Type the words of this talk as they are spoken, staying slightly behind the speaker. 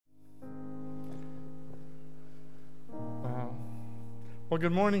Well,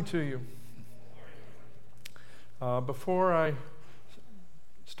 good morning to you. Before I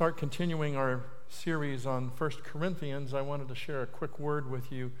start continuing our series on 1 Corinthians, I wanted to share a quick word with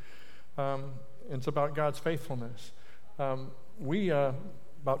you. It's about God's faithfulness. We,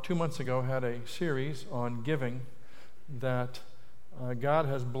 about 2 months ago, had a series on giving that God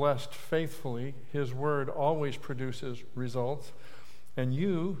has blessed faithfully. His word always produces results, and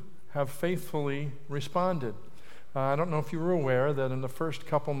you have faithfully responded. I don't know if you were aware that in the first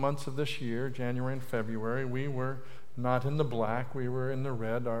couple months of this year, January and February, we were not in the black, we were in the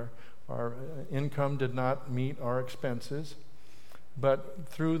red. Our income did not meet our expenses. But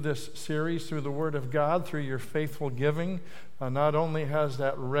through this series, through the Word of God, through your faithful giving, not only has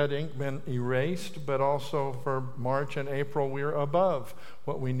that red ink been erased, but also for March and April, we're above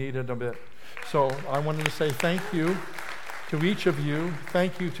what we needed a bit. So I wanted to say thank you to each of you.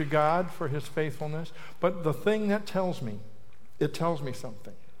 Thank you to God for His faithfulness. But the thing that tells me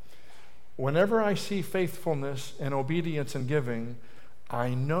something. Whenever I see faithfulness and obedience in giving, I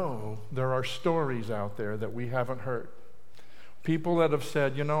know there are stories out there that we haven't heard. People that have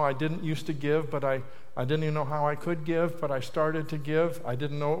said, I didn't used to give, but I didn't even know how I could give, but I started to give. I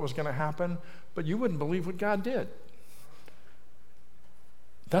didn't know it was going to happen. But you wouldn't believe what God did.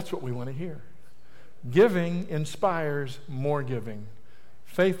 That's what we want to hear. Giving inspires more giving.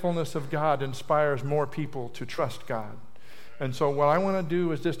 Faithfulness of God inspires more people to trust God. And so what I want to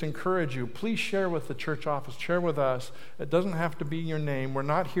do is just encourage you. Please share with the church office. Share with us. It doesn't have to be your name. We're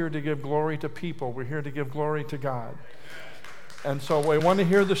not here to give glory to people. We're here to give glory to God. And so we want to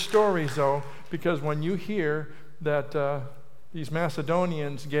hear the stories, though, because when you hear that these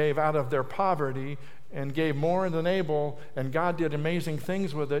Macedonians gave out of their poverty and gave more than able, and God did amazing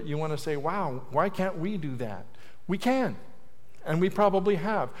things with it, you want to say, wow, why can't we do that? We can, and we probably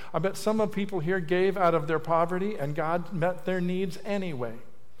have. I bet some of people here gave out of their poverty, and God met their needs anyway.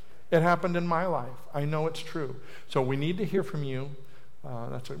 It happened in my life. I know it's true. So we need to hear from you.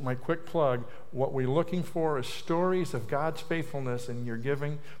 That's my quick plug. What we're looking for is stories of God's faithfulness in your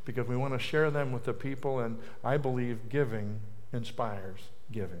giving, because we want to share them with the people, and I believe giving inspires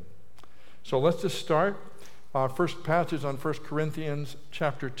giving. So let's just start. First passage on 1 Corinthians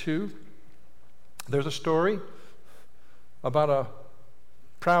chapter 2. There's a story about a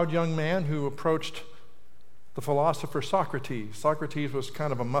proud young man who approached the philosopher Socrates. Socrates was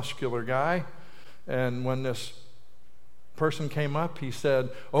kind of a muscular guy, and when this person came up, he said,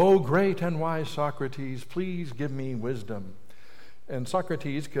 "Oh, great and wise Socrates, please give me wisdom." And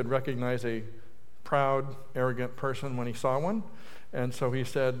Socrates could recognize a proud, arrogant person when he saw one, and so he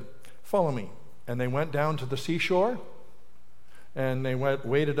said, "Follow me." And they went down to the seashore, and they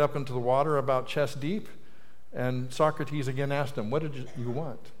waded up into the water about chest deep, and Socrates again asked him, "What did you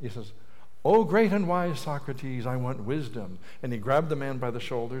want?" He says, "Oh, great and wise Socrates, I want wisdom." And he grabbed the man by the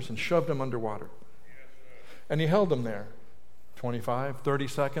shoulders and shoved him underwater. And he held him there 25, 30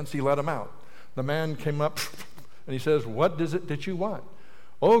 seconds. He let him out. The man came up and he says, "What is it that you want?"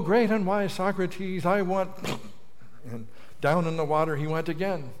 "Oh, great and wise Socrates, I want..." And down in the water he went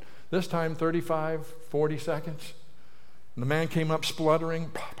again. This time 35, 40 seconds. And the man came up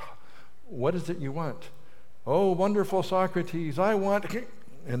spluttering. "What is it you want?" "Oh, wonderful Socrates, I want..."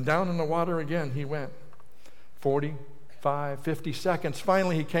 And down in the water again he went. 45, 50 seconds.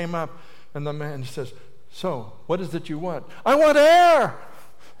 Finally he came up and the man says, "So, what is it you want?" "I want air!"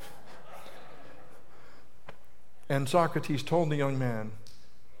 And Socrates told the young man,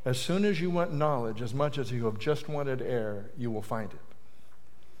 "As soon as you want knowledge, as much as you have just wanted air, you will find it."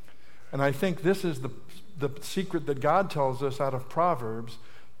 And I think this is the secret that God tells us out of Proverbs.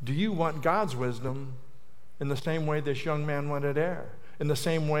 Do you want God's wisdom in the same way this young man wanted air? In the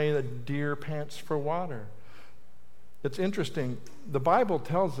same way that deer pants for water? It's interesting. The Bible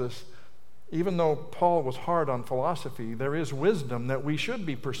tells us, even though Paul was hard on philosophy, there is wisdom that we should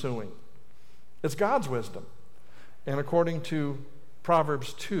be pursuing. It's God's wisdom. And according to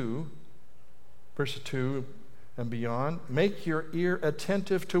Proverbs 2, verse 2 and beyond, "Make your ear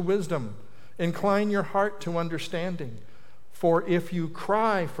attentive to wisdom. Incline your heart to understanding. For if you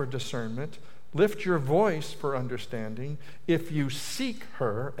cry for discernment, lift your voice for understanding. If you seek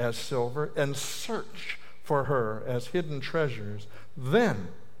her as silver and search for her as hidden treasures, then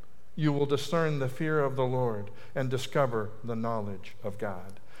you will discern the fear of the Lord and discover the knowledge of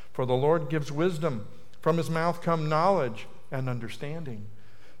God. For the Lord gives wisdom. From his mouth come knowledge and understanding."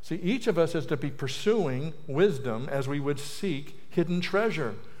 See, each of us is to be pursuing wisdom as we would seek hidden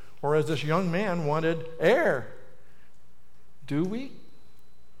treasure, or as this young man wanted air. Do we?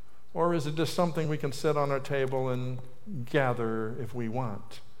 Or is it just something we can sit on our table and gather if we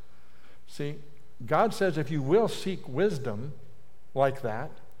want? See, God says if you will seek wisdom, like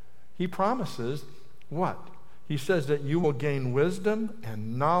that. He promises what? He says that you will gain wisdom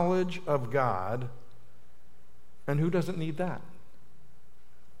and knowledge of God. And who doesn't need that?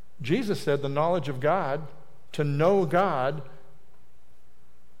 Jesus said the knowledge of God, to know God,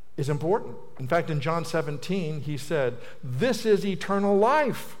 is important. In fact, in John 17, he said, "This is eternal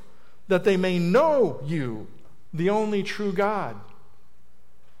life, that they may know you, the only true God,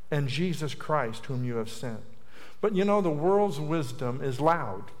 and Jesus Christ, whom you have sent." But you know, the world's wisdom is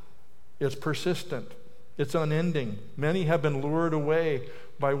loud. It's persistent. It's unending. Many have been lured away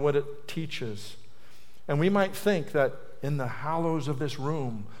by what it teaches. And we might think that in the hollows of this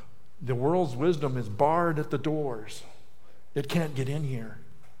room, the world's wisdom is barred at the doors. It can't get in here.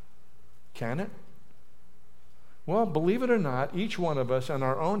 Can it? Well, believe it or not, each one of us in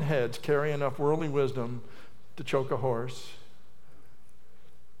our own heads carry enough worldly wisdom to choke a horse.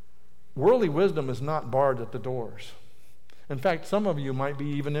 Worldly wisdom is not barred at the doors. In fact, some of you might be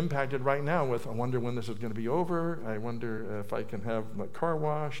even impacted right now with, I wonder when this is going to be over. I wonder if I can have my car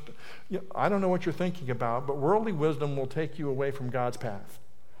washed. I don't know what you're thinking about, but worldly wisdom will take you away from God's path.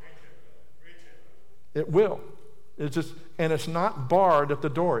 It will. And it's not barred at the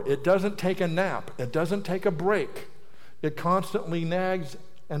door. It doesn't take a nap. It doesn't take a break. It constantly nags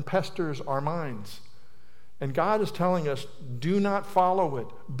and pesters our minds. And God is telling us, do not follow it.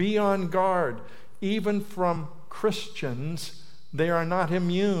 Be on guard. Even from Christians, they are not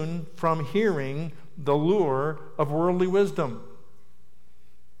immune from hearing the lure of worldly wisdom.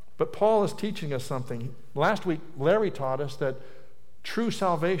 But Paul is teaching us something. Last week, Larry taught us that true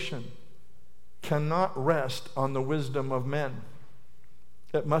salvation cannot rest on the wisdom of men.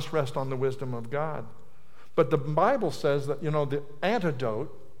 It must rest on the wisdom of God. But the Bible says that, the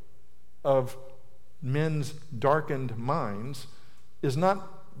antidote of men's darkened minds is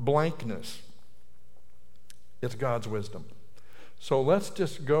not blankness. It's God's wisdom. So let's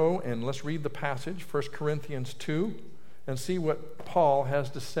just go and let's read the passage, 1 Corinthians 2, and see what Paul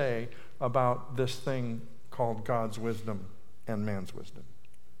has to say about this thing called God's wisdom and man's wisdom.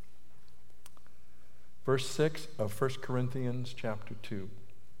 Verse 6 of 1 Corinthians chapter 2.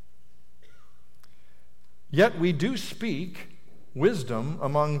 Yet we do speak wisdom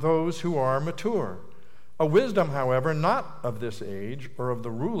among those who are mature. A wisdom, however, not of this age or of the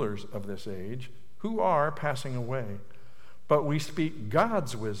rulers of this age, who are passing away. But we speak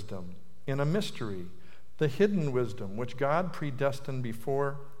God's wisdom in a mystery, the hidden wisdom which God predestined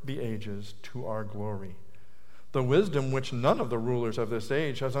before the ages to our glory. The wisdom which none of the rulers of this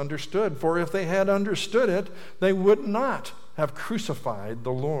age has understood, for if they had understood it, they would not have crucified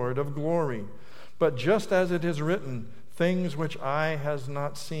the Lord of glory. But just as it is written, things which eye has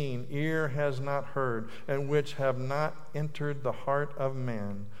not seen, ear has not heard, and which have not entered the heart of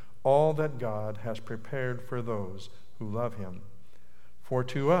man, all that God has prepared for those who love him. For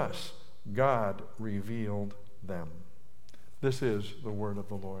to us God revealed them. This is the word of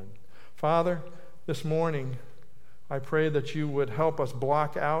the Lord. Father, this morning, I pray that you would help us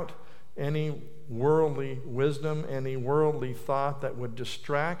block out any worldly wisdom, any worldly thought that would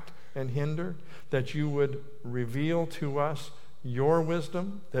distract and hinder, that you would reveal to us your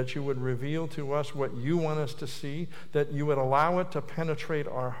wisdom, that you would reveal to us what you want us to see, that you would allow it to penetrate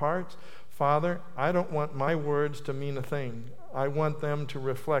our hearts. Father, I don't want my words to mean a thing. I want them to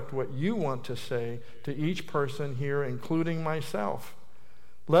reflect what you want to say to each person here, including myself.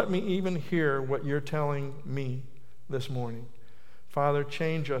 Let me even hear what you're telling me this morning. Father,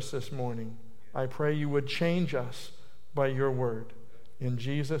 change us this morning. I pray you would change us by your word. In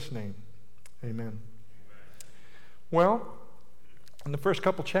Jesus' name, amen. Well, in the first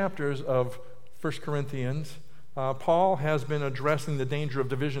couple chapters of 1 Corinthians, Paul has been addressing the danger of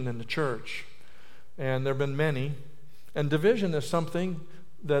division in the church. And there have been many. And division is something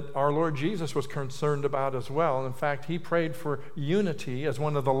that our Lord Jesus was concerned about as well. In fact, he prayed for unity as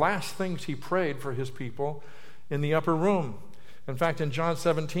one of the last things he prayed for his people in the upper room. In fact, in John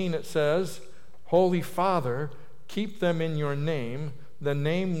 17 it says, Holy Father, keep them in your name, the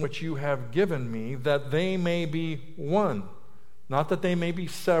name which you have given me, that they may be one. Not that they may be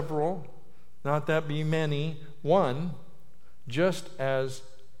several, not that be many, one, just as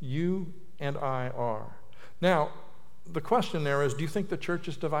you and I are. Now, the question there is, do you think the church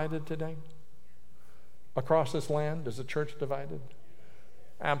is divided today? Across this land, is the church divided?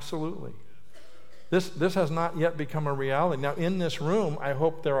 Absolutely. This has not yet become a reality. Now, in this room, I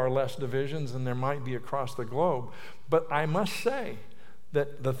hope there are less divisions than there might be across the globe. But I must say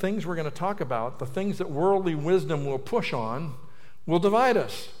that the things we're going to talk about, the things that worldly wisdom will push on, will divide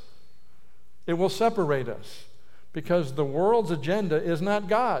us. It will separate us. Because the world's agenda is not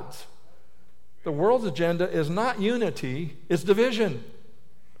God's. The world's agenda is not unity, it's division.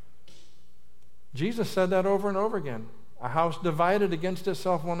 Jesus said that over and over again. A house divided against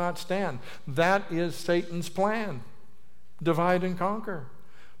itself will not stand. That is Satan's plan. Divide and conquer.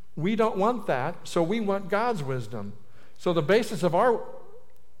 We don't want that, so we want God's wisdom. So the basis of our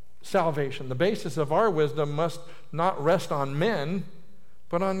salvation, the basis of our wisdom must not rest on men,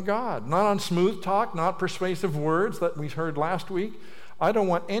 but on God. Not on smooth talk, not persuasive words that we heard last week. I don't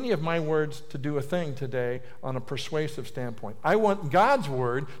want any of my words to do a thing today on a persuasive standpoint. I want God's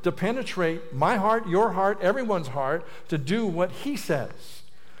word to penetrate my heart, your heart, everyone's heart, to do what he says.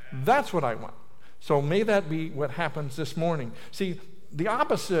 That's what I want. So may that be what happens this morning. See, the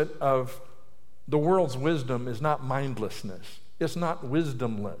opposite of the world's wisdom is not mindlessness. It's not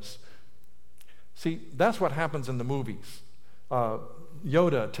wisdomless. See, that's what happens in the movies.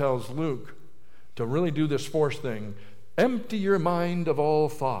 Yoda tells Luke to really do this Force thing. Empty your mind of all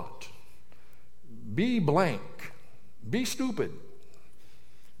thought. Be blank. Be stupid.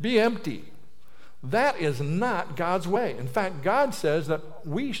 Be empty. That is not God's way. In fact, God says that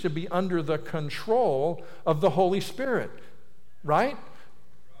we should be under the control of the Holy Spirit. Right?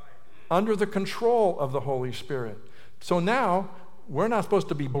 Under the control of the Holy Spirit. So now, we're not supposed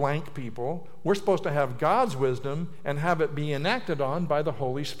to be blank people. We're supposed to have God's wisdom and have it be enacted on by the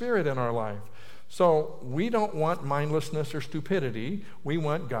Holy Spirit in our life. So we don't want mindlessness or stupidity. We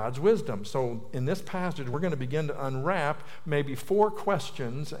want God's wisdom. So in this passage, we're going to begin to unwrap maybe 4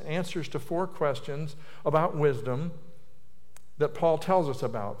 questions, answers to 4 questions about wisdom that Paul tells us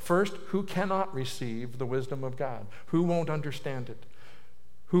about. First, who cannot receive the wisdom of God? Who won't understand it?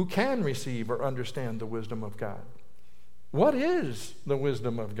 Who can receive or understand the wisdom of God? What is the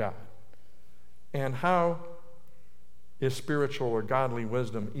wisdom of God? And how is spiritual or godly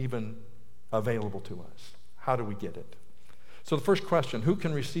wisdom even available to us? How do we get it? So the first question,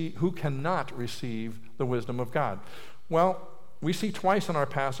 who cannot receive the wisdom of God? Well, we see twice in our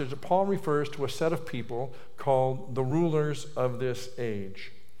passage that Paul refers to a set of people called the rulers of this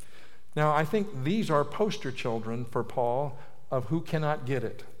age. Now, I think these are poster children for Paul of who cannot get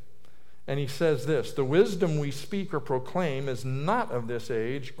it. And he says this, the wisdom we speak or proclaim is not of this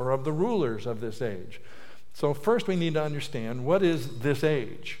age or of the rulers of this age. So first we need to understand, what is this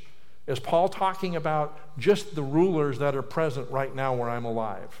age? Is Paul talking about just the rulers that are present right now where I'm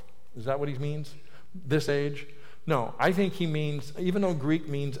alive? Is that what he means? This age? No, I think he means, even though Greek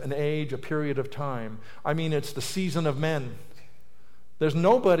means an age, a period of time, I mean it's the season of men. There's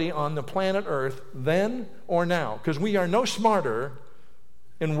nobody on the planet Earth then or now, because we are no smarter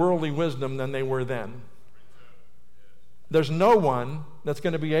in worldly wisdom than they were then. There's no one that's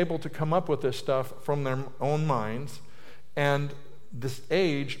going to be able to come up with this stuff from their own minds, and this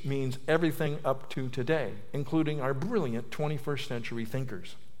age means everything up to today, including our brilliant 21st century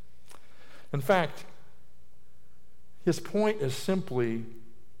thinkers. In fact, his point is simply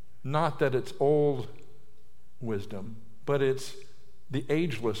not that it's old wisdom, but it's the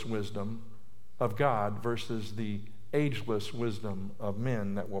ageless wisdom of God versus the ageless wisdom of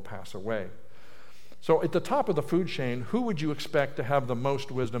men that will pass away. So at the top of the food chain, who would you expect to have the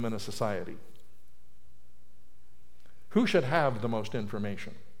most wisdom in a society? Who should have the most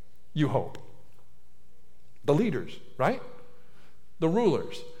information? You hope. The leaders, right? The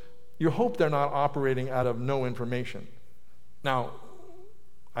rulers. You hope they're not operating out of no information. Now,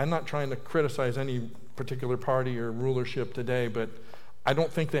 I'm not trying to criticize any particular party or rulership today, but I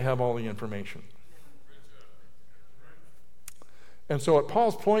don't think they have all the information. And so what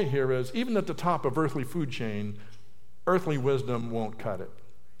Paul's point here is, even at the top of earthly food chain, earthly wisdom won't cut it.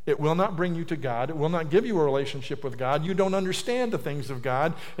 It will not bring you to God. It will not give you a relationship with God. You don't understand the things of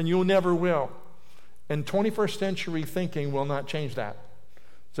God, and you never will. And 21st century thinking will not change that.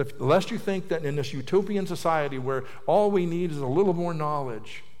 So unless you think that in this utopian society where all we need is a little more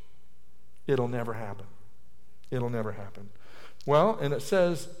knowledge, it'll never happen. It'll never happen. Well, and it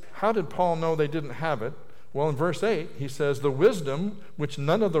says, how did Paul know they didn't have it? Well, in verse 8, he says, the wisdom which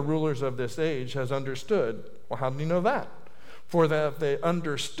none of the rulers of this age has understood. Well, how did he know that? For that if they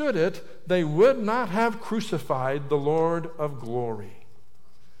understood it, they would not have crucified the Lord of glory.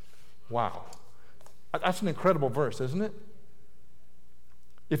 Wow. That's an incredible verse, isn't it?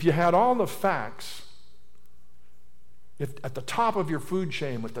 If you had all the facts, if at the top of your food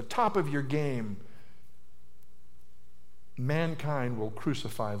chain, at the top of your game, mankind will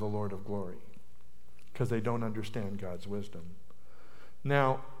crucify the Lord of glory because they don't understand God's wisdom.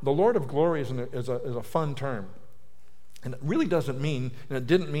 Now, the Lord of glory is a fun term. And it really doesn't mean, and it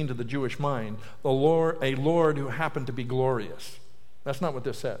didn't mean to the Jewish mind, a Lord who happened to be glorious. That's not what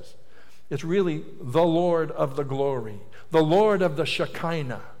this says. It's really the Lord of the glory, the Lord of the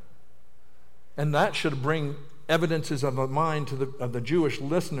Shekinah. And that should bring evidences of the mind of the Jewish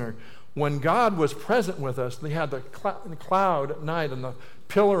listener. When God was present with us, they had the cloud at night and the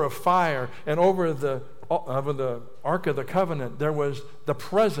pillar of fire, and over the Ark of the Covenant, there was the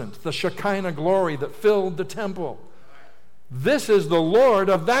presence, the Shekinah glory that filled the temple. This is the Lord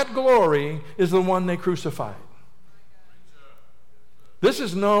of that glory, is the one they crucified. This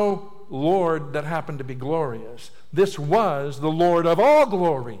is no Lord that happened to be glorious. This was the Lord of all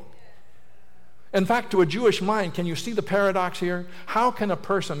glory. In fact, to a Jewish mind, can you see the paradox here? How can a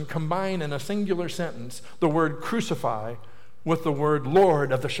person combine in a singular sentence the word crucify with the word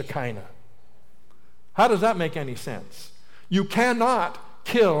Lord of the Shekinah? How does that make any sense? You cannot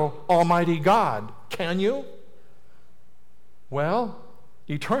kill Almighty God, can you? Well,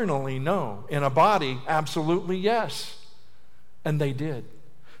 eternally, no. In a body, absolutely yes. And they did.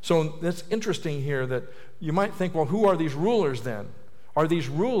 So it's interesting here that you might think, well, who are these rulers then? Are these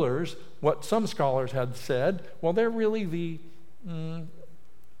rulers, what some scholars had said, well, they're really the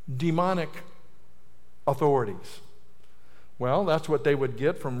demonic authorities. Well, that's what they would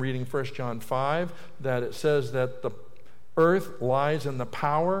get from reading 1 John 5, that it says that the earth lies in the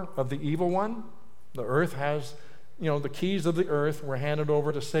power of the evil one. The earth has, the keys of the earth were handed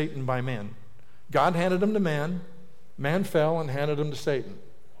over to Satan by men. God handed them to man. Man fell and handed them to Satan.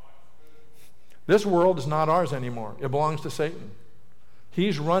 This world is not ours anymore. It belongs to Satan.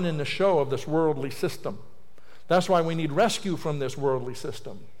 He's running the show of this worldly system. That's why we need rescue from this worldly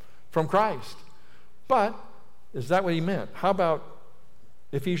system, from Christ. But is that what he meant? How about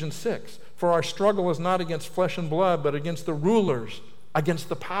Ephesians 6? For our struggle is not against flesh and blood, but against the rulers, against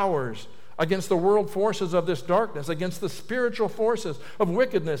the powers, against the world forces of this darkness, against the spiritual forces of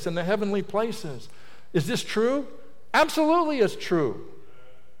wickedness in the heavenly places. Is this true? Absolutely it's true.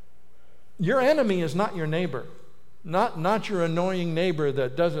 Your enemy is not your neighbor. Not your annoying neighbor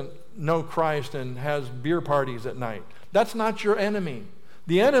that doesn't know Christ and has beer parties at night. That's not your enemy.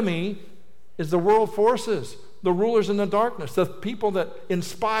 The enemy is the world forces, the rulers in the darkness, the people that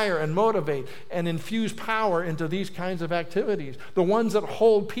inspire and motivate and infuse power into these kinds of activities, the ones that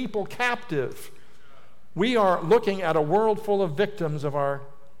hold people captive. We are looking at a world full of victims of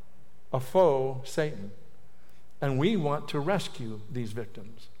a foe, Satan. And we want to rescue these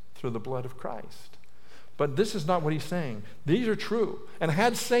victims through the blood of Christ. But this is not what he's saying. These are true. And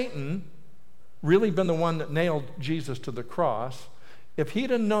had Satan really been the one that nailed Jesus to the cross, if he'd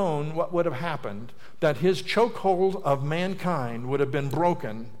have known what would have happened, that his chokehold of mankind would have been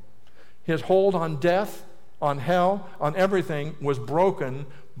broken, his hold on death, on hell, on everything was broken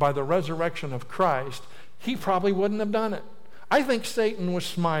by the resurrection of Christ, he probably wouldn't have done it. I think Satan was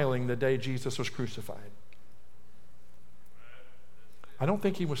smiling the day Jesus was crucified. I don't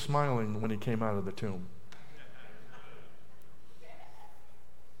think he was smiling when he came out of the tomb.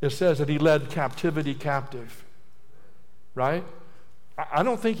 It says that he led captivity captive, right? I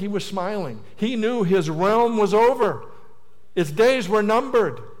don't think he was smiling. He knew his realm was over. Its days were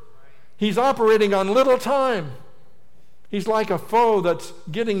numbered. He's operating on little time. He's like a foe that's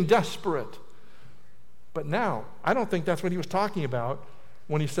getting desperate. But now, I don't think that's what he was talking about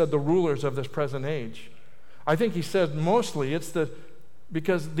when he said the rulers of this present age. I think he said mostly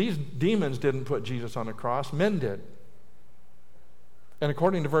because these demons didn't put Jesus on a cross, men did. And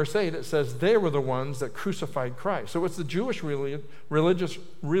according to verse 8, it says they were the ones that crucified Christ. So it's the Jewish religious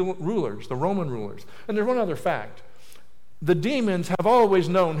rulers, the Roman rulers. And there's one other fact. The demons have always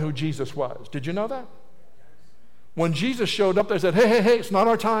known who Jesus was. Did you know that? When Jesus showed up, they said, hey, it's not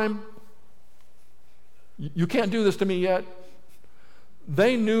our time. You can't do this to me yet.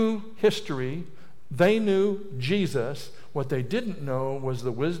 They knew history. They knew Jesus. What they didn't know was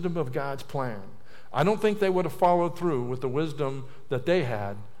the wisdom of God's plan. I don't think they would have followed through with the wisdom that they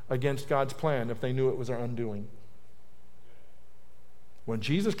had against God's plan if they knew it was their undoing. When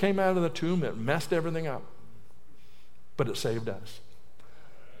Jesus came out of the tomb, it messed everything up. But it saved us.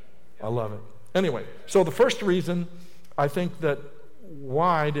 I love it. Anyway, so the first reason I think that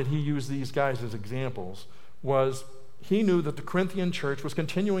why did he use these guys as examples was he knew that the Corinthian church was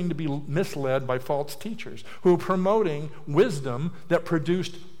continuing to be misled by false teachers who were promoting wisdom that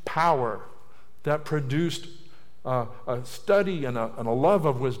produced power, that produced a study and a love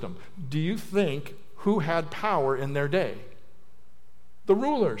of wisdom. Do you think who had power in their day? The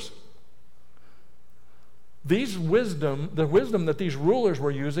rulers. The wisdom that these rulers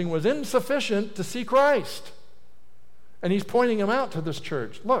were using was insufficient to see Christ. And he's pointing them out to this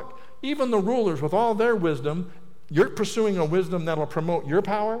church. Look, even the rulers with all their wisdom, you're pursuing a wisdom that'll promote your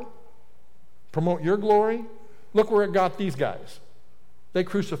power, promote your glory. Look where it got these guys. They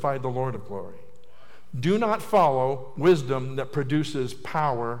crucified the Lord of glory. Do not follow wisdom that produces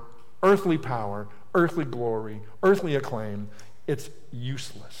power earthly power, earthly glory, earthly acclaim. It's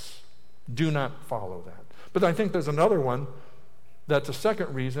useless. Do not follow that. But I think there's another one that's a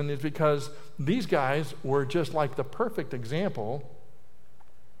second reason, is because these guys were just like the perfect example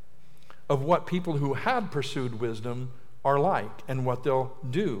of what people who had pursued wisdom are like and what they'll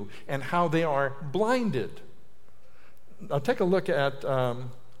do and how they are blinded. Now take a look at,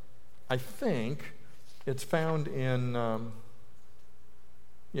 I think it's found in,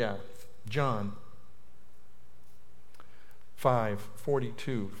 John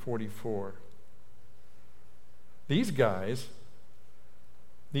 5:42-44. These guys,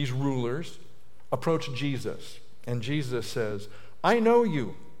 these rulers, approach Jesus, and Jesus says, I know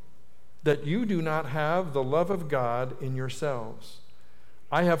you, that you do not have the love of God in yourselves.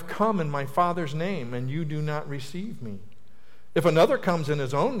 I have come in my Father's name, and you do not receive me. If another comes in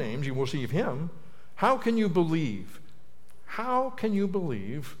his own name, you will receive him. How can you believe? How can you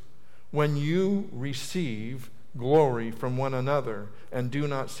believe when you receive glory from one another and do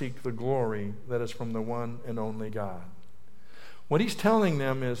not seek the glory that is from the one and only God? What he's telling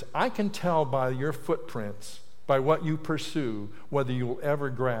them is, I can tell by your footprints, by what you pursue, whether you will ever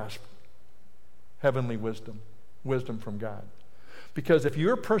grasp heavenly wisdom from God. Because if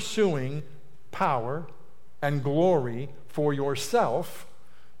you're pursuing power and glory for yourself,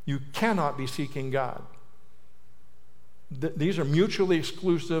 you cannot be seeking God. These are mutually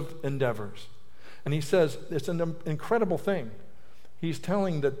exclusive endeavors. And he says it's an incredible thing. He's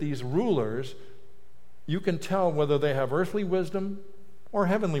telling that these rulers, you can tell whether they have earthly wisdom or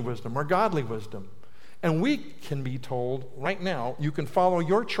heavenly wisdom or godly wisdom. And we can be told right now, you can follow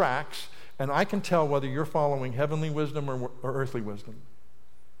your tracks, and I can tell whether you're following heavenly wisdom or earthly wisdom.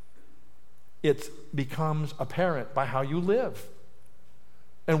 It becomes apparent by how you live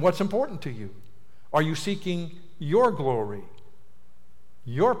and what's important to you. Are you seeking your glory,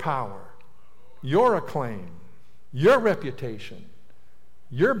 your power, your acclaim, your reputation,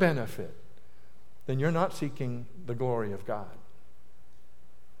 your benefit? Then you're not seeking the glory of God.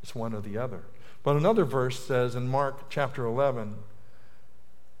 It's one or the other. But another verse says in Mark chapter 11,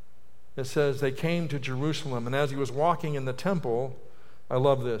 it says, they came to Jerusalem, and as he was walking in the temple, I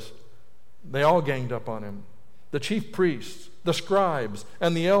love this, they all ganged up on him. The chief priests, the scribes,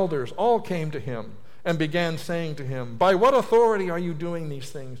 and the elders all came to him and began saying to him, by what authority are you doing these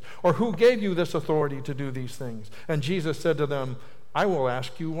things? Or who gave you this authority to do these things? And Jesus said to them, I will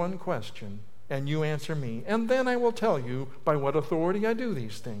ask you one question, and you answer me, and then I will tell you by what authority I do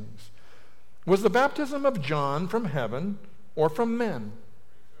these things. Was the baptism of John from heaven or from men?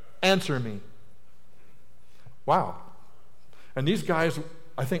 Answer me. Wow. And these guys,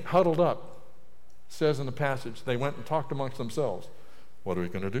 I think, huddled up. It says in the passage, they went and talked amongst themselves. What are we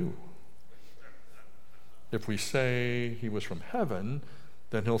going to do? If we say he was from heaven,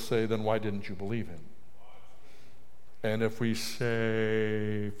 then he'll say, then why didn't you believe him? And if we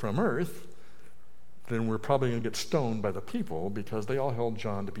say from earth, then we're probably going to get stoned by the people because they all held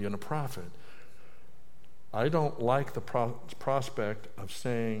John to be a prophet. I don't like the prospect of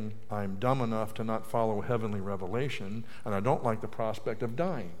saying I'm dumb enough to not follow heavenly revelation, and I don't like the prospect of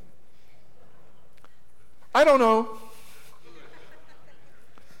dying. I don't know.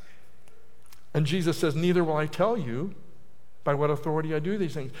 And Jesus says, neither will I tell you by what authority I do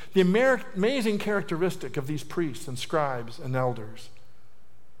these things. The amazing characteristic of these priests and scribes and elders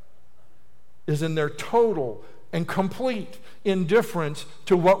is in their total and complete indifference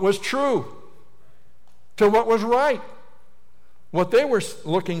to what was true, to what was right. What they were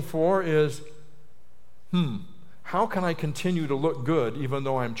looking for is, how can I continue to look good even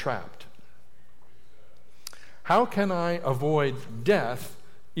though I'm trapped? How can I avoid death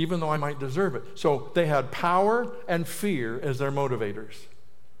even though I might deserve it? So they had power and fear as their motivators,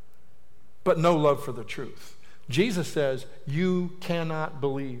 but no love for the truth. Jesus says, you cannot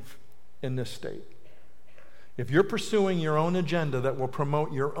believe in this state. If you're pursuing your own agenda that will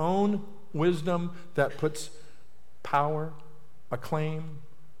promote your own wisdom, that puts power, acclaim,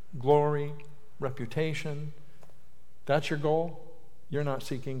 glory, reputation, that's your goal, you're not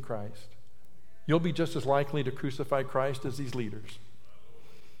seeking Christ. You'll be just as likely to crucify Christ as these leaders.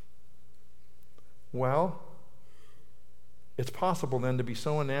 Well, it's possible then to be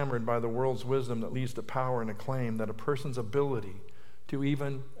so enamored by the world's wisdom that leads to power and acclaim that a person's ability to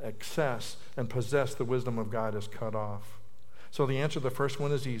even access and possess the wisdom of God is cut off. So the answer to the first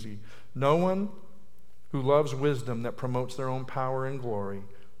one is easy. No one who loves wisdom that promotes their own power and glory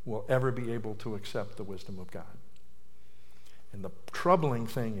will ever be able to accept the wisdom of God. And the troubling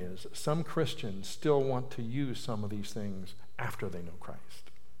thing is, some Christians still want to use some of these things after they know Christ.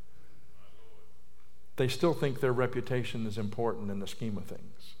 They still think their reputation is important in the scheme of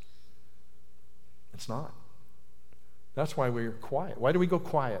things. It's not. That's why we're quiet. Why do we go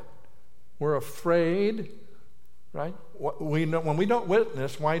quiet? We're afraid, right? When we don't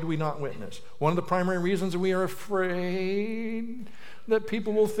witness, why do we not witness? One of the primary reasons we are afraid that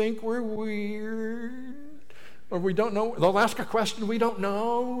people will think we're weird, or we don't know. They'll ask a question we don't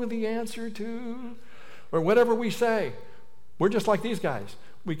know the answer to, or whatever we say. We're just like these guys.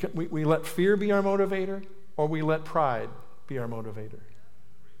 We let fear be our motivator, or we let pride be our motivator.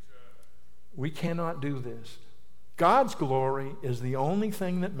 We cannot do this. God's glory is the only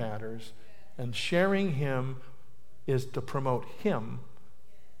thing that matters, and sharing Him is to promote Him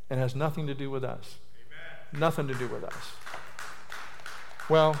and has nothing to do with us. Amen. Nothing to do with us.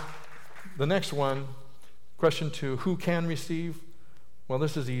 Well, the next one, question 2, who can receive? Well,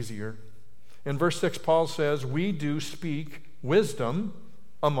 this is easier. In verse 6, Paul says, we do speak wisdom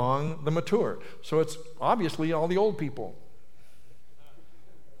among the mature. So it's obviously all the old people.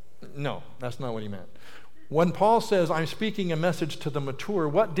 No, that's not what he meant. When Paul says, I'm speaking a message to the mature,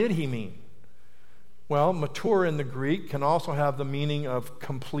 what did he mean? Well, mature in the Greek can also have the meaning of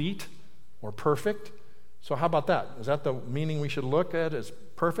complete or perfect. So how about that? Is that the meaning we should look at as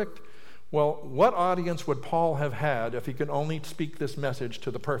perfect? Well, what audience would Paul have had if he could only speak this message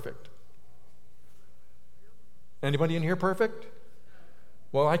to the perfect? Anybody in here perfect?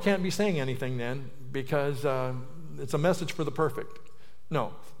 Well, I can't be saying anything then because it's a message for the perfect.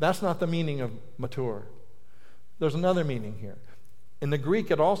 No, that's not the meaning of mature. There's another meaning here. In the Greek,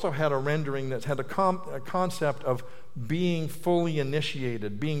 it also had a rendering that had a concept of being fully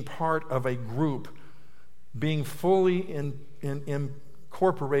initiated, being part of a group, being fully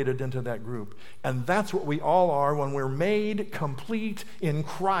incorporated into that group. And that's what we all are when we're made complete in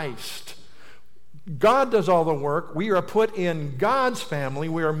Christ. God does all the work. We are put in God's family.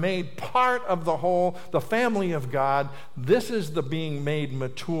 We are made part of the whole, the family of God. This is the being made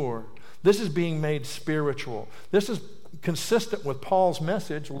mature. This is being made spiritual. This is consistent with Paul's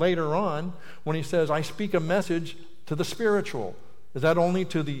message later on when he says, I speak a message to the spiritual. Is that only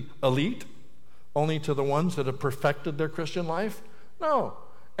to the elite? Only to the ones that have perfected their Christian life? No.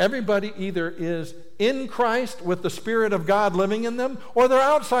 Everybody either is in Christ with the Spirit of God living in them, or they're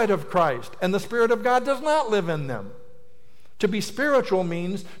outside of Christ, and the Spirit of God does not live in them. To be spiritual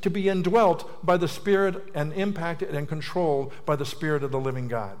means to be indwelt by the Spirit and impacted and controlled by the Spirit of the living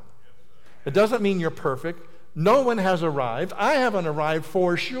God. It doesn't mean you're perfect. No one has arrived. I haven't arrived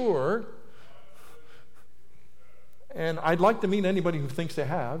for sure. And I'd like to meet anybody who thinks they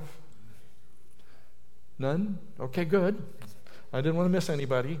have. None? Okay, good. I didn't want to miss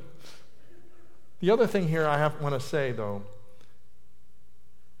anybody. The other thing here I want to say, though,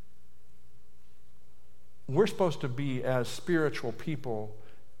 we're supposed to be, as spiritual people,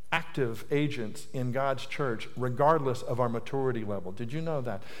 active agents in God's church, regardless of our maturity level. Did you know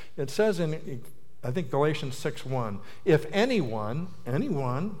that? It says in, I think, Galatians 6:1, if anyone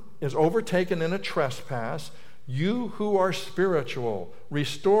is overtaken in a trespass, you who are spiritual,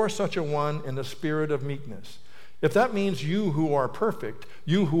 restore such a one in the spirit of meekness. If that means you who are perfect,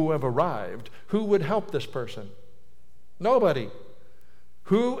 you who have arrived, who would help this person? Nobody.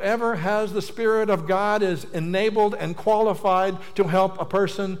 Whoever has the Spirit of God is enabled and qualified to help a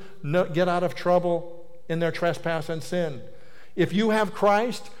person get out of trouble in their trespass and sin. If you have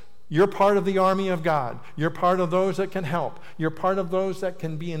Christ, you're part of the army of God. You're part of those that can help. You're part of those that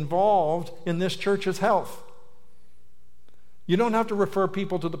can be involved in this church's health. You don't have to refer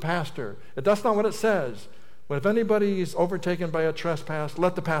people to the pastor. That's not what it says. But if anybody is overtaken by a trespass,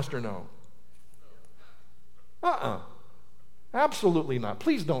 let the pastor know. Absolutely not.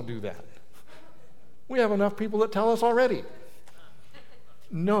 Please don't do that. We have enough people that tell us already.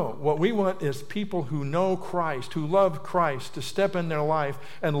 No, what we want is people who know Christ, who love Christ, to step in their life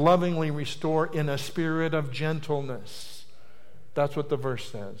and lovingly restore in a spirit of gentleness. That's what the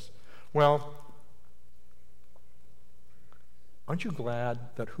verse says. Well, aren't you glad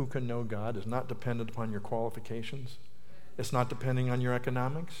that who can know God is not dependent upon your qualifications? It's not depending on your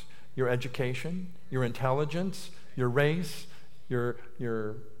economics, your education, your intelligence, your race,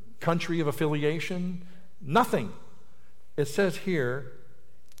 your country of affiliation, nothing. It says here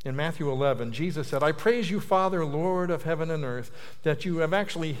in Matthew 11, Jesus said, I praise you, Father, Lord of heaven and earth, that you have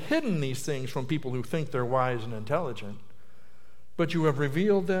actually hidden these things from people who think they're wise and intelligent, but you have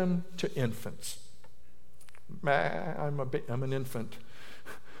revealed them to infants. I'm an infant.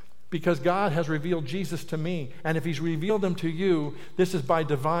 Because God has revealed Jesus to me, and if he's revealed them to you, this is by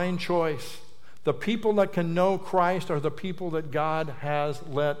divine choice. The people that can know Christ are the people that God has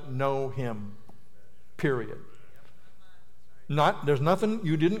let know him. Period. There's nothing,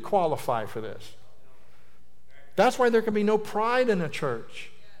 you didn't qualify for this. That's why there can be no pride in a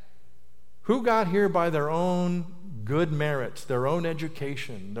church. Who got here by their own good merits, their own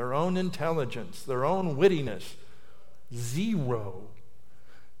education, their own intelligence, their own wittiness? Zero.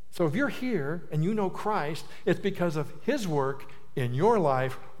 So if you're here and you know Christ, it's because of his work in your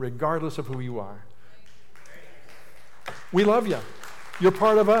life, regardless of who you are. We love you. You're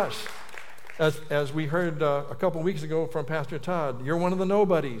part of us. As we heard a couple weeks ago from Pastor Todd, you're one of the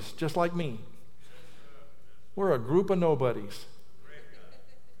nobodies, just like me. We're a group of nobodies.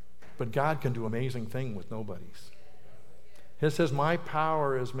 But God can do amazing things with nobodies. He says, my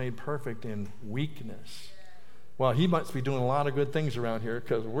power is made perfect in weakness. Well, he must be doing a lot of good things around here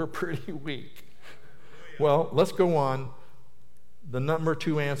because we're pretty weak. Well, let's go on. The number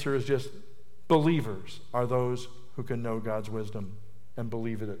 2 answer is just believers are those who can know God's wisdom and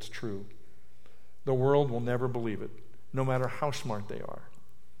believe that it's true. The world will never believe it, no matter how smart they are.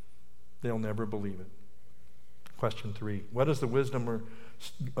 They'll never believe it. Question 3, what is the wisdom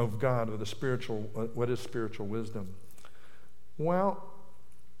of God, or what is spiritual wisdom? Well,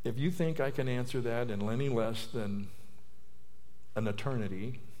 if you think I can answer that in any less than an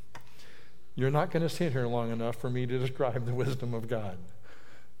eternity, you're not going to sit here long enough for me to describe the wisdom of God.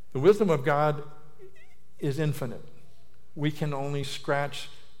 The wisdom of God is infinite. We can only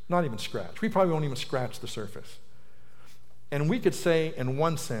we probably won't even scratch the surface. And we could say, in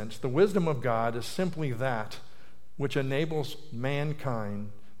one sense, the wisdom of God is simply that which enables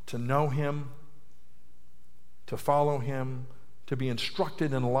mankind to know him, to follow him, to be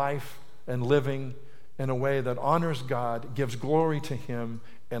instructed in life and living in a way that honors God, gives glory to him,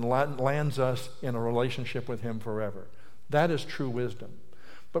 and lands us in a relationship with him forever. That is true wisdom.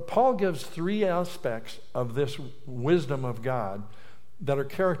 But Paul gives 3 aspects of this wisdom of God that are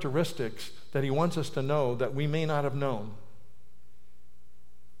characteristics that he wants us to know that we may not have known.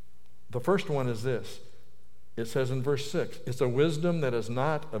 The first one is this. It says in verse 6, it's a wisdom that is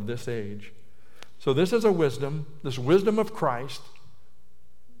not of this age. So this is a wisdom, this wisdom of Christ.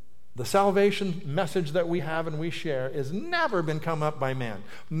 The salvation message that we have and we share has never been come up by man.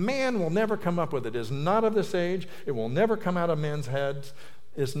 Man will never come up with it. It is not of this age. It will never come out of men's heads.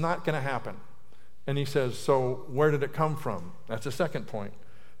 It's not going to happen. And he says, so where did it come from? That's the second point.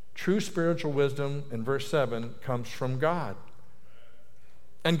 True spiritual wisdom, in verse 7, comes from God.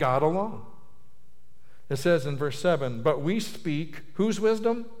 And God alone. It says in verse 7, but we speak whose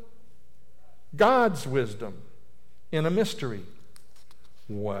wisdom? God's wisdom in a mystery.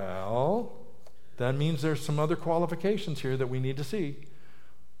 Well, that means there's some other qualifications here that we need to see.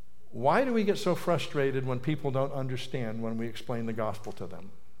 Why do we get so frustrated when people don't understand when we explain the gospel to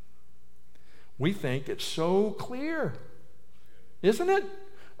them? We think it's so clear, isn't it?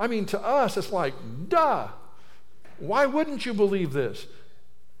 I mean, to us, it's like, duh. Why wouldn't you believe this?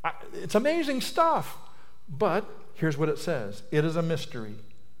 It's amazing stuff. But here's what it says. It is a mystery.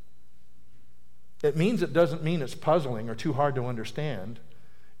 It doesn't mean it's puzzling or too hard to understand.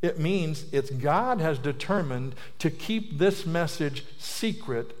 It means it's God has determined to keep this message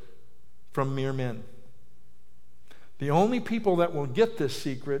secret from mere men. The only people that will get this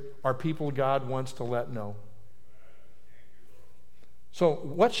secret are people God wants to let know. So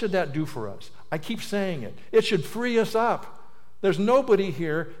what should that do for us? I keep saying it. It should free us up. There's nobody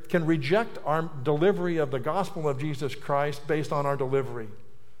here can reject our delivery of the gospel of Jesus Christ based on our delivery.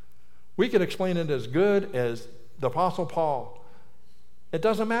 We could explain it as good as the Apostle Paul. It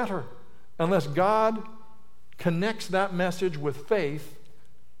doesn't matter. Unless God connects that message with faith,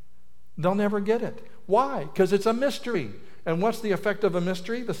 they'll never get it. Why? Because it's a mystery. And what's the effect of a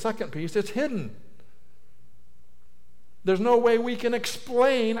mystery? The second piece, it's hidden. There's no way we can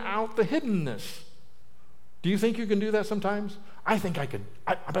explain out the hiddenness. Do you think you can do that sometimes? I think I could.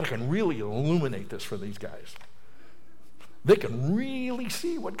 I bet I can really illuminate this for these guys. They can really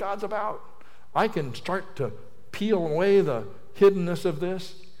see what God's about. I can start to peel away the hiddenness of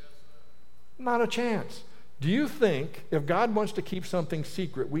this. Not a chance. Do you think if God wants to keep something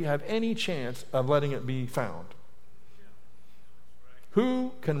secret, we have any chance of letting it be found?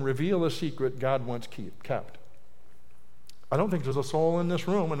 Who can reveal a secret God wants kept? I don't think there's a soul in this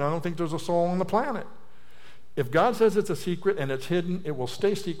room, and I don't think there's a soul on the planet. If God says it's a secret and it's hidden, it will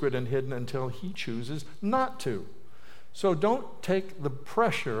stay secret and hidden until he chooses not to. So don't take the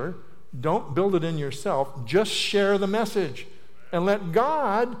pressure, don't build it in yourself, just share the message and let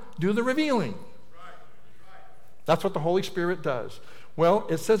God do the revealing. That's what the Holy Spirit does. Well,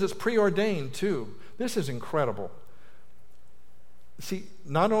 it says it's preordained too. This is incredible. See,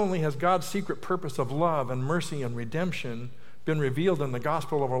 not only has God's secret purpose of love and mercy and redemption been revealed in the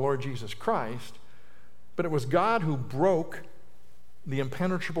gospel of our Lord Jesus Christ, but it was God who broke the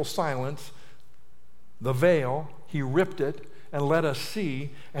impenetrable silence, the veil. He ripped it, and let us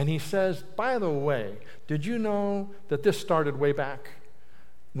see. And he says, by the way, did you know that this started way back?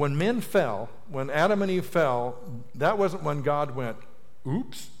 When men fell, when Adam and Eve fell, that wasn't when God went,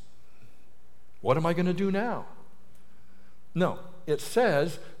 oops, what am I going to do now? No, it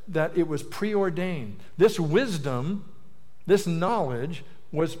says that it was preordained. This wisdom, this knowledge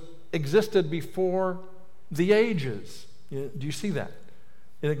existed before the ages. Do you see that?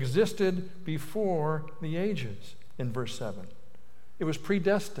 It existed before the ages in verse 7. It was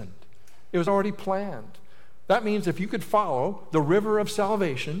predestined. It was already planned. That means if you could follow the river of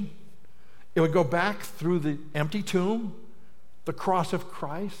salvation, it would go back through the empty tomb, the cross of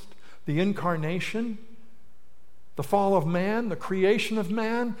Christ, the incarnation, the fall of man, the creation of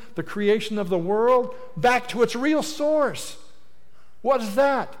man, the creation of the world, back to its real source. What is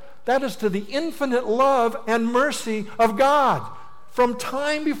that? That is to the infinite love and mercy of God from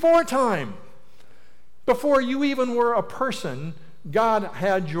time before time. Before you even were a person, God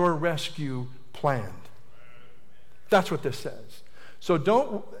had your rescue planned. That's what this says. So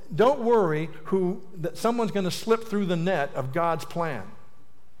don't worry that someone's going to slip through the net of God's plan.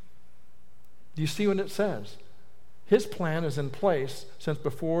 Do you see what it says? His plan is in place since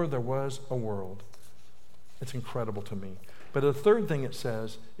before there was a world. It's incredible to me. But the third thing it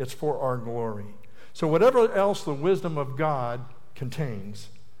says, it's for our glory. So whatever else the wisdom of God contains,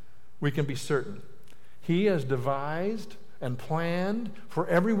 we can be certain. He has devised and planned for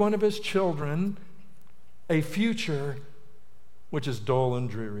every one of his children a future which is dull and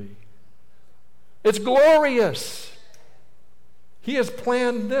dreary. It's glorious. He has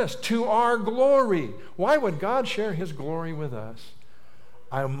planned this to our glory. Why would God share his glory with us?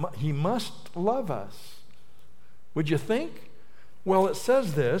 He must love us. Would you think? Well, it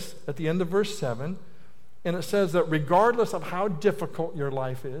says this at the end of verse 7, and it says that regardless of how difficult your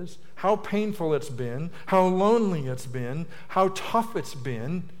life is, how painful it's been, how lonely it's been, how tough it's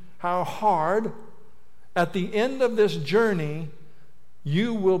been, how hard, at the end of this journey,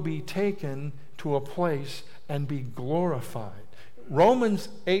 you will be taken to a place and be glorified. Romans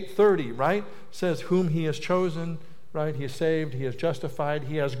 8:30, right, says whom he has chosen, right, he has saved, he has justified,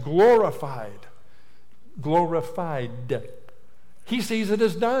 he has glorified. Glorified. He sees it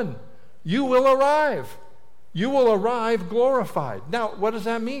as done. You will arrive. You will arrive glorified. Now, what does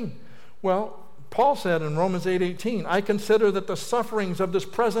that mean? Well, Paul said in Romans 8:18, I consider that the sufferings of this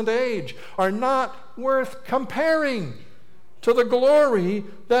present age are not worth comparing to the glory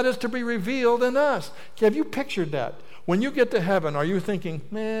that is to be revealed in us. Have you pictured that? When you get to heaven, are you thinking,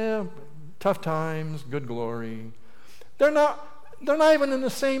 tough times, good glory? They're not even in the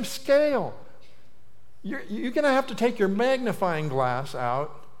same scale. You're going to have to take your magnifying glass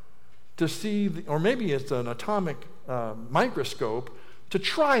out to see, or maybe it's an atomic microscope, to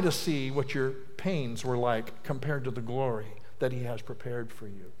try to see what your pains were like compared to the glory that he has prepared for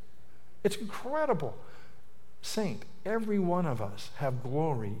you. It's incredible. Saint, every one of us have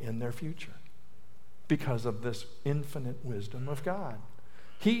glory in their future because of this infinite wisdom of God.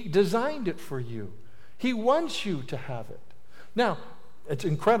 He designed it for you. He wants you to have it. Now, it's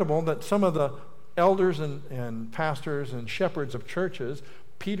incredible that some of the elders and pastors and shepherds of churches,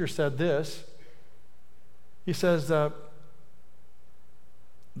 Peter said this. He says,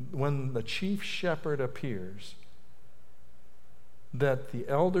 when the chief shepherd appears, that the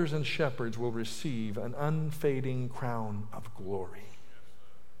elders and shepherds will receive an unfading crown of glory.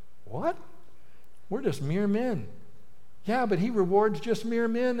 What? We're just mere men. Yeah, but he rewards just mere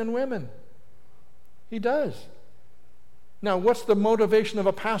men and women. He does. Now, what's the motivation of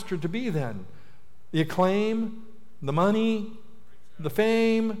a pastor to be then? The acclaim, the money, the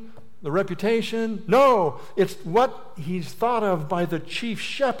fame, the reputation? No, it's what he's thought of by the chief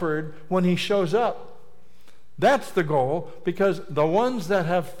shepherd when he shows up. That's the goal, because the ones that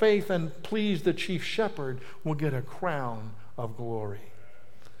have faith and please the chief shepherd will get a crown of glory.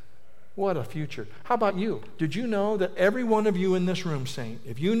 What a future. How about you? Did you know that every one of you in this room, saint,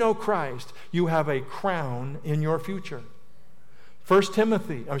 if you know Christ, you have a crown in your future? 2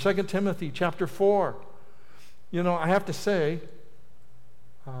 Timothy chapter 4. You know, I have to say,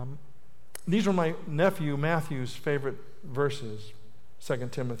 these were my nephew Matthew's favorite verses, 2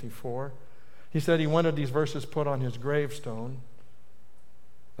 Timothy 4. He said he wanted these verses put on his gravestone,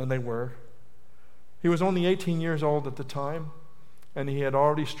 and they were. He was only 18 years old at the time, and he had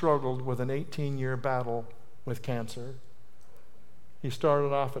already struggled with an 18-year battle with cancer. He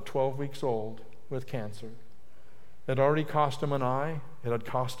started off at 12 weeks old with cancer. It had already cost him an eye. It had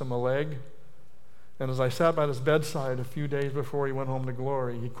cost him a leg. And as I sat by his bedside a few days before he went home to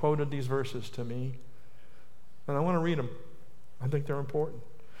glory, he quoted these verses to me. And I want to read them. I think they're important.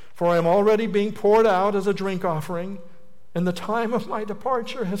 For I am already being poured out as a drink offering, and the time of my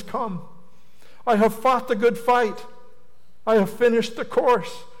departure has come. I have fought the good fight. I have finished the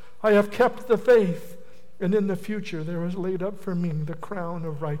course. I have kept the faith. And in the future there is laid up for me the crown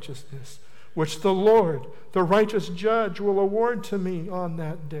of righteousness, which the Lord, the righteous judge, will award to me on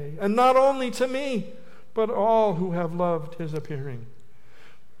that day. And not only to me, but all who have loved his appearing.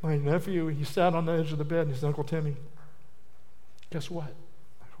 My nephew, he sat on the edge of the bed and he said, Uncle Timmy, guess what?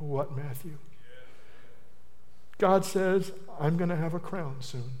 What, Matthew? God says, I'm going to have a crown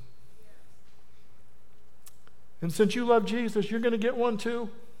soon. And since you love Jesus, you're going to get one too.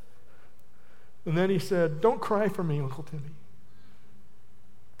 And then he said, don't cry for me, Uncle Timmy.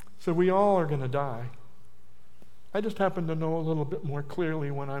 So we all are going to die. I just happen to know a little bit more clearly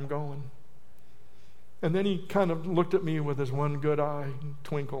when I'm going. And then he kind of looked at me with his one good eye and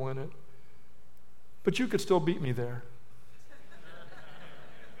twinkle in it. But you could still beat me there.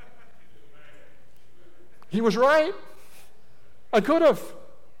 He was right. I could have.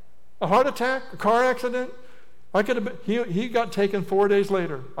 A heart attack, a car accident. I could have been, he got taken 4 days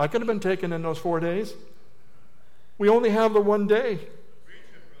later. I could have been taken in those 4 days. We only have the one day.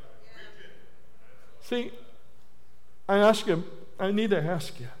 See, I need to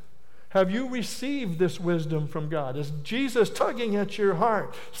ask you, have you received this wisdom from God? Is Jesus tugging at your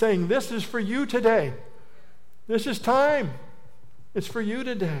heart, saying, this is for you today? This is time. It's for you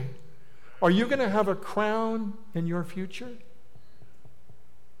today. Are you going to have a crown in your future?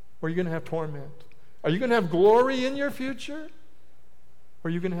 Or are you going to have torment? Are you going to have glory in your future? Or are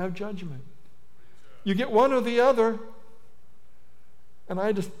you going to have judgment? You get one or the other. And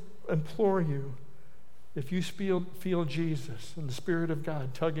I just implore you, if you feel Jesus and the Spirit of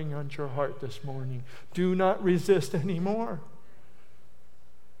God tugging on your heart this morning, do not resist anymore.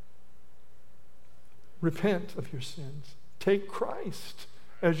 Repent of your sins. Take Christ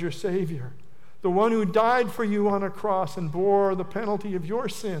as your Savior, the one who died for you on a cross and bore the penalty of your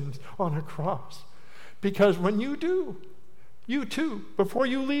sins on a cross. Because when you do, you too, before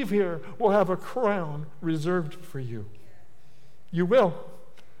you leave here, will have a crown reserved for you. You will.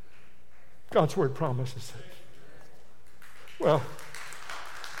 God's word promises it. Well,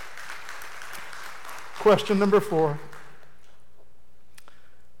 question number 4.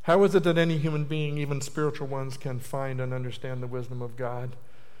 How is it that any human being, even spiritual ones, can find and understand the wisdom of God?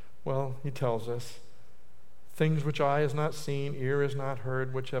 Well, he tells us, things which eye has not seen, ear has not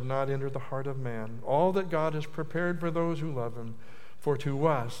heard, which have not entered the heart of man, all that God has prepared for those who love him. For to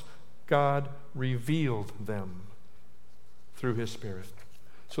us, God revealed them through his Spirit.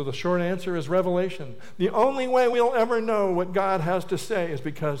 So the short answer is revelation. The only way we'll ever know what God has to say is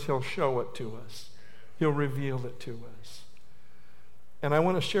because he'll show it to us. He'll reveal it to us. And I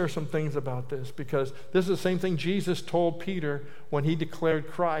want to share some things about this, because this is the same thing Jesus told Peter when he declared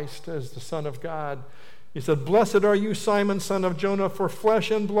Christ as the Son of God. He said, "Blessed are you, Simon, son of Jonah, for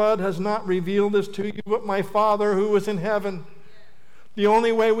flesh and blood has not revealed this to you, but my Father who is in heaven." The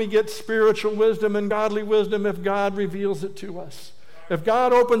only way we get spiritual wisdom and godly wisdom if God reveals it to us. If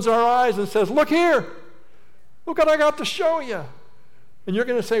God opens our eyes and says, "Look here, look what I got to show you." And you're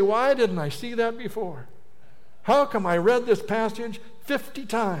going to say, "Why didn't I see that before? How come I read this passage 50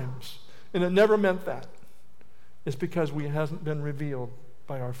 times and it never meant that?" It's because it hasn't been revealed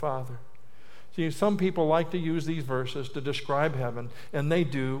by our Father. See, some people like to use these verses to describe heaven, and they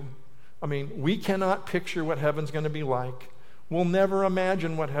do. I mean, we cannot picture what heaven's going to be like. We'll never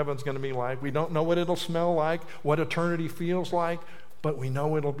imagine what heaven's going to be like. We don't know what it'll smell like, what eternity feels like, but we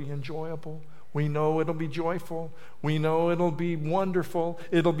know it'll be enjoyable. We know it'll be joyful. We know it'll be wonderful.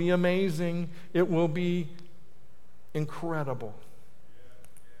 It'll be amazing. It will be incredible.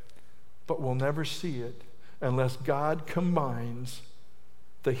 But we'll never see it unless God combines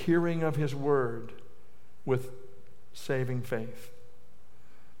the hearing of his word with saving faith.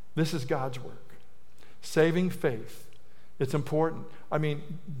 This is God's work. Saving faith. It's important. I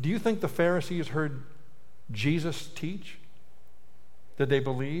mean, do you think the Pharisees heard Jesus teach? Did they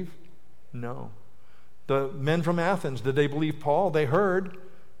believe? No. The men from Athens, did they believe Paul? They heard.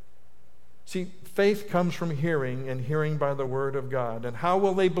 See, faith comes from hearing, and hearing by the word of God. And how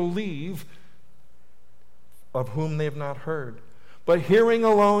will they believe of whom they have not heard? But hearing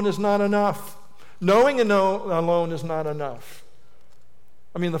alone is not enough. Knowing alone is not enough.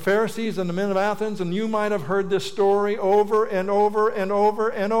 I mean, the Pharisees and the men of Athens, and you might have heard this story over and over and over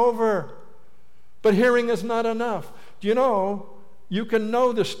and over. But hearing is not enough. Do you know, you can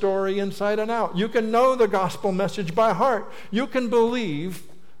know the story inside and out. You can know the gospel message by heart. You can believe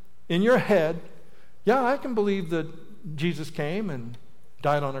in your head, yeah, I can believe that Jesus came and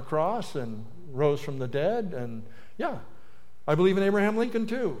died on a cross and rose from the dead, and yeah, I believe in Abraham Lincoln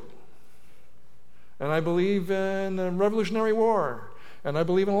too. and I believe in the Revolutionary War, and I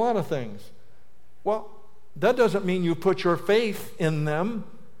believe in a lot of things. Well, that doesn't mean you put your faith in them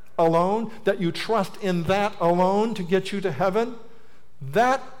alone, that you trust in that alone to get you to heaven.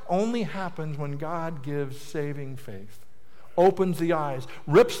 That only happens when God gives saving faith, opens the eyes,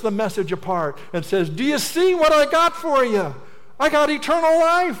 rips the message apart, and says, do you see what I got for you? I got eternal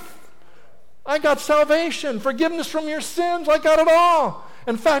life. I got salvation, forgiveness from your sins. I got it all.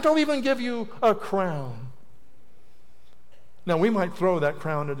 In fact, I'll even give you a crown. Now, we might throw that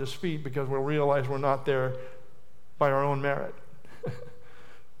crown at his feet because we'll realize we're not there by our own merit.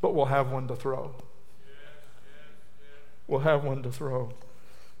 But we'll have one to throw. We'll have one to throw.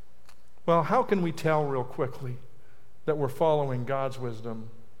 Well, how can we tell real quickly that we're following God's wisdom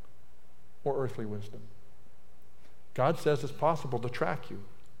or earthly wisdom? God says it's possible to track you.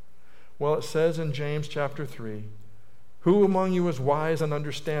 Well, it says in James chapter 3, who among you is wise and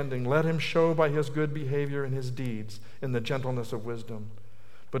understanding? Let him show by his good behavior and his deeds in the gentleness of wisdom.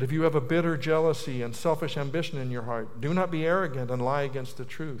 But if you have a bitter jealousy and selfish ambition in your heart, do not be arrogant and lie against the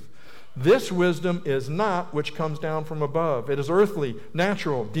truth. This wisdom is not which comes down from above. It is earthly,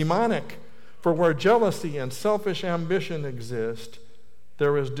 natural, demonic. For where jealousy and selfish ambition exist,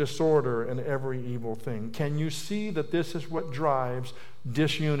 there is disorder in every evil thing. Can you see that this is what drives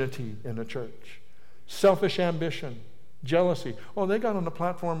disunity in a church? Selfish ambition, jealousy. Oh, they got on the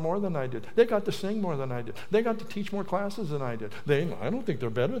platform more than I did. They got to sing more than I did. They got to teach more classes than I did. I don't think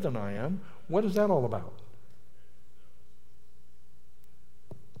they're better than I am. What is that all about?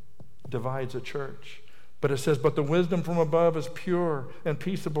 Divides a church. But it says, but the wisdom from above is pure and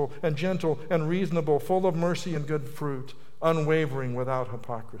peaceable and gentle and reasonable, full of mercy and good fruit, unwavering, without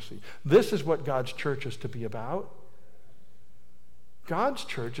hypocrisy. This is what God's church is to be about. God's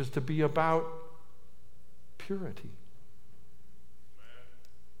church is to be about purity.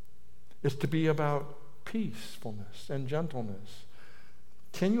 It's to be about peacefulness and gentleness.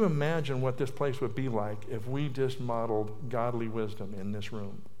 Can you imagine what this place would be like if we just modeled godly wisdom in this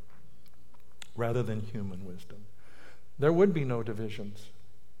room rather than human wisdom? There would be no divisions.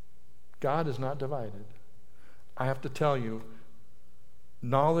 God is not divided. I have to tell you,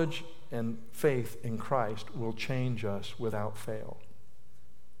 knowledge and faith in Christ will change us without fail.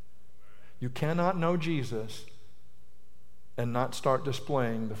 You cannot know Jesus and not start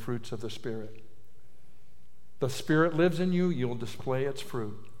displaying the fruits of the Spirit. The Spirit lives in you, you'll display its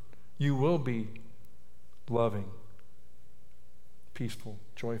fruit. You will be loving, peaceful,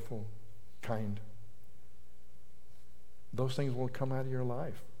 joyful, kind. Those things will come out of your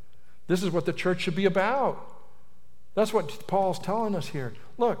life. This is what the church should be about. That's what Paul's telling us here.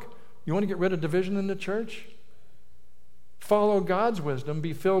 Look, you want to get rid of division in the church? Follow God's wisdom,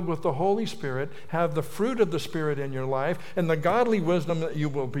 be filled with the Holy Spirit, have the fruit of the Spirit in your life, and the godly wisdom that you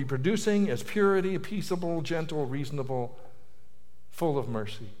will be producing is purity, peaceable, gentle, reasonable, full of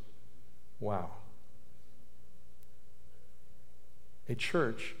mercy. Wow. A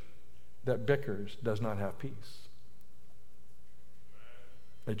church that bickers does not have peace.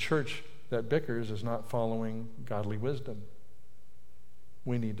 A church that bickers is not following godly wisdom.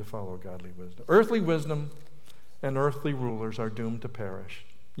 We need to follow godly wisdom. Earthly wisdom and earthly rulers are doomed to perish.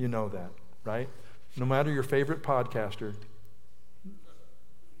 You know that, right? No matter your favorite podcaster,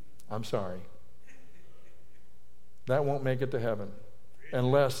 I'm sorry. That won't make it to heaven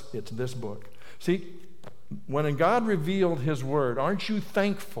unless it's this book. See, when God revealed His Word, aren't you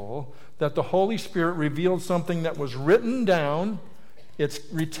thankful that the Holy Spirit revealed something that was written down? It's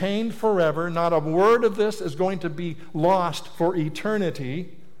retained forever. Not a word of this is going to be lost for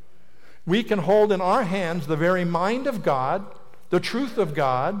eternity. We can hold in our hands the very mind of God, the truth of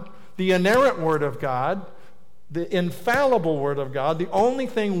God, the inerrant Word of God, the infallible Word of God, the only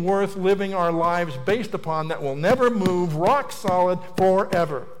thing worth living our lives based upon that will never move, rock solid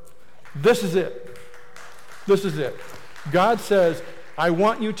forever. This is it. This is it. God says, I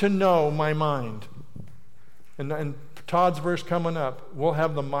want you to know my mind. And Todd's verse coming up, we'll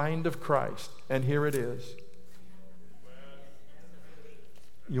have the mind of Christ. And here it is.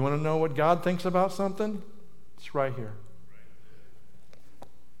 You want to know what God thinks about something? It's right here.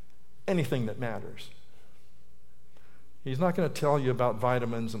 Anything that matters. He's not going to tell you about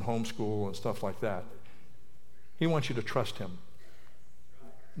vitamins and homeschool and stuff like that. He wants you to trust Him.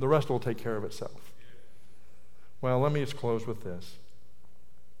 The rest will take care of itself. Well, let me just close with this.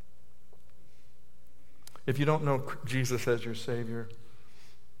 If you don't know Jesus as your Savior,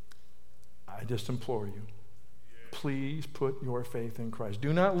 I just implore you, please put your faith in Christ.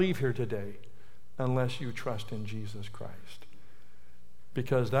 Do not leave here today unless you trust in Jesus Christ,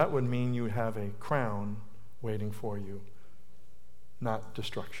 because that would mean you have a crown waiting for you, not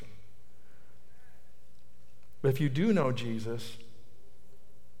destruction. If you do know Jesus,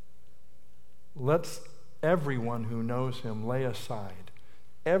 let's everyone who knows him lay aside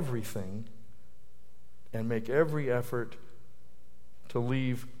everything and make every effort to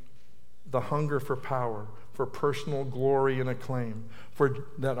leave the hunger for power, for personal glory and acclaim, for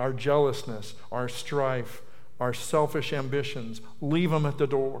that our jealousness, our strife, our selfish ambitions, leave them at the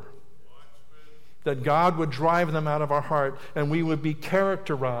door. That God would drive them out of our heart, and we would be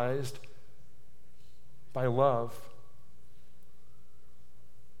characterized by love,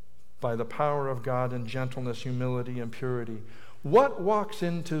 by the power of God in gentleness, humility, and purity. What walks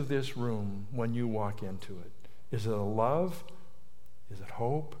into this room when you walk into it? Is it a love? Is it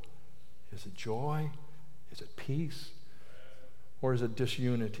hope? Is it joy? Is it peace? Or is it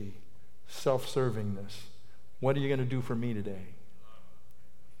disunity, self-servingness? What are you going to do for me today?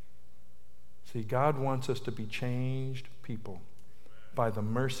 See, God wants us to be changed people by the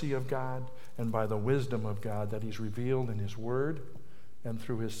mercy of God and by the wisdom of God that he's revealed in his word and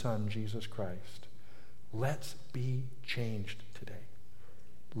through his Son, Jesus Christ. Let's be changed today.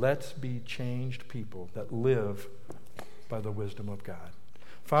 Let's be changed people that live by the wisdom of God.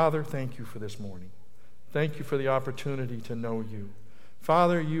 Father, thank you for this morning. Thank you for the opportunity to know you.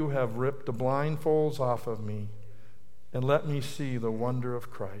 Father, you have ripped the blindfolds off of me and let me see the wonder of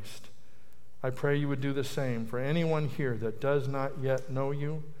Christ. I pray you would do the same for anyone here that does not yet know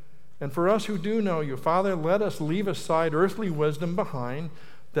you. And for us who do know you, Father, let us leave aside earthly wisdom behind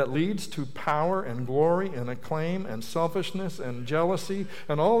that leads to power and glory and acclaim and selfishness and jealousy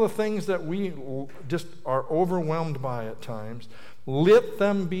and all the things that we just are overwhelmed by at times. Let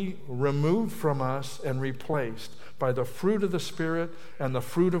them be removed from us and replaced by the fruit of the Spirit and the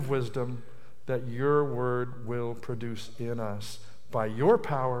fruit of wisdom that your word will produce in us by your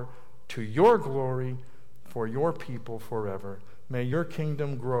power, to your glory, for your people forever. May your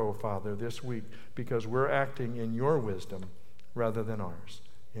kingdom grow, Father, this week because we're acting in your wisdom rather than ours.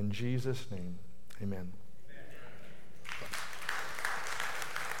 In Jesus' name, amen.